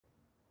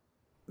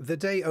The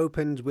day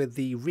opened with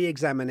the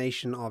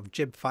re-examination of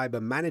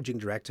Gibfibre Managing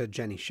Director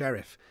Jenny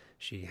Sheriff.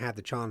 She had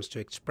the chance to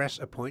express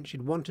a point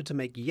she'd wanted to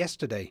make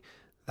yesterday,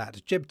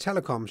 that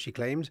Gibtelecom, she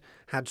claimed,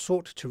 had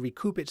sought to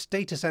recoup its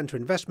data centre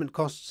investment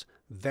costs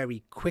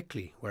very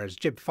quickly, whereas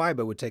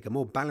Gibfibre would take a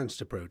more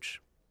balanced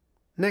approach.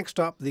 Next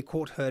up, the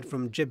court heard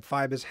from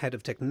Gibfibre's head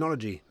of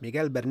technology,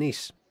 Miguel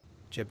Bernice.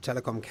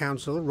 Gibtelecom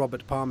counsel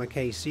Robert Palmer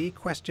KC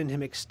questioned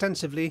him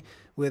extensively,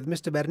 with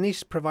Mr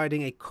Bernice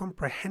providing a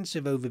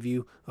comprehensive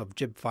overview of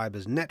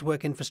Gibfibre's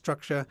network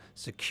infrastructure,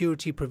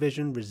 security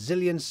provision,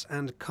 resilience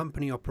and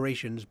company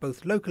operations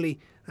both locally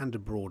and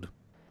abroad.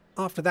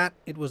 After that,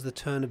 it was the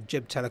turn of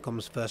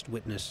Gibtelecom's first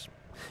witness.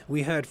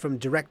 We heard from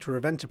Director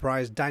of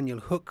Enterprise Daniel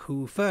Hook,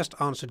 who first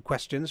answered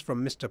questions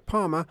from Mr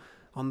Palmer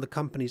on the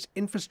company's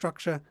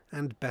infrastructure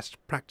and best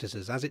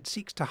practices, as it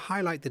seeks to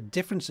highlight the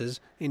differences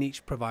in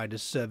each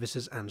provider's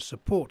services and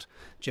support.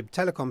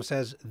 Gibtelecom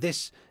says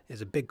this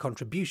is a big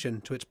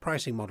contribution to its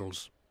pricing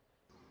models.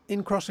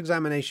 In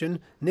cross-examination,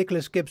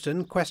 Nicholas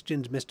Gibson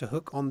questioned Mr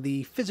Hook on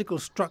the physical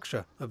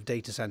structure of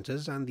data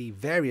centres and the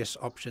various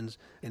options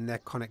in their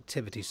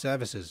connectivity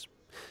services.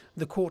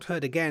 The court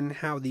heard again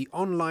how the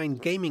online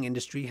gaming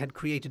industry had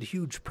created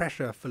huge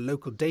pressure for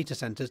local data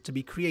centres to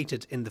be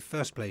created in the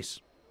first place.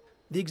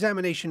 The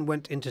examination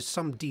went into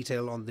some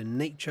detail on the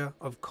nature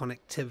of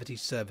connectivity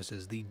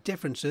services, the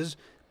differences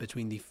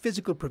between the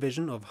physical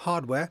provision of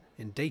hardware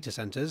in data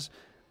centres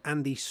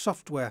and the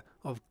software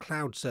of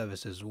cloud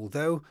services,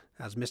 although,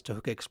 as Mr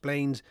Hook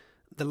explained,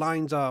 the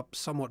lines are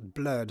somewhat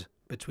blurred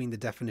between the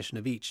definition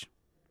of each.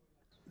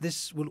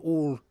 This will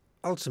all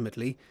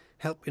ultimately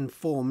help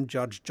inform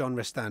Judge John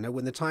Restano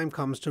when the time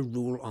comes to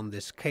rule on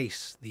this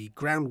case. The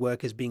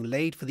groundwork is being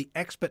laid for the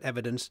expert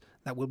evidence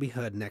that will be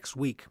heard next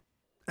week.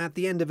 At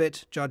the end of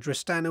it, Judge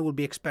Restano will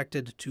be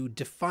expected to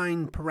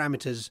define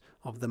parameters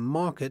of the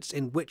markets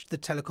in which the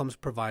telecoms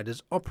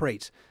providers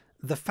operate,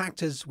 the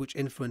factors which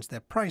influence their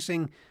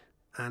pricing,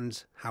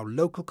 and how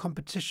local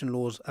competition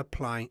laws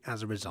apply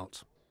as a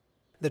result.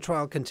 The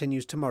trial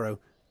continues tomorrow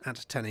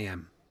at 10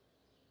 a.m.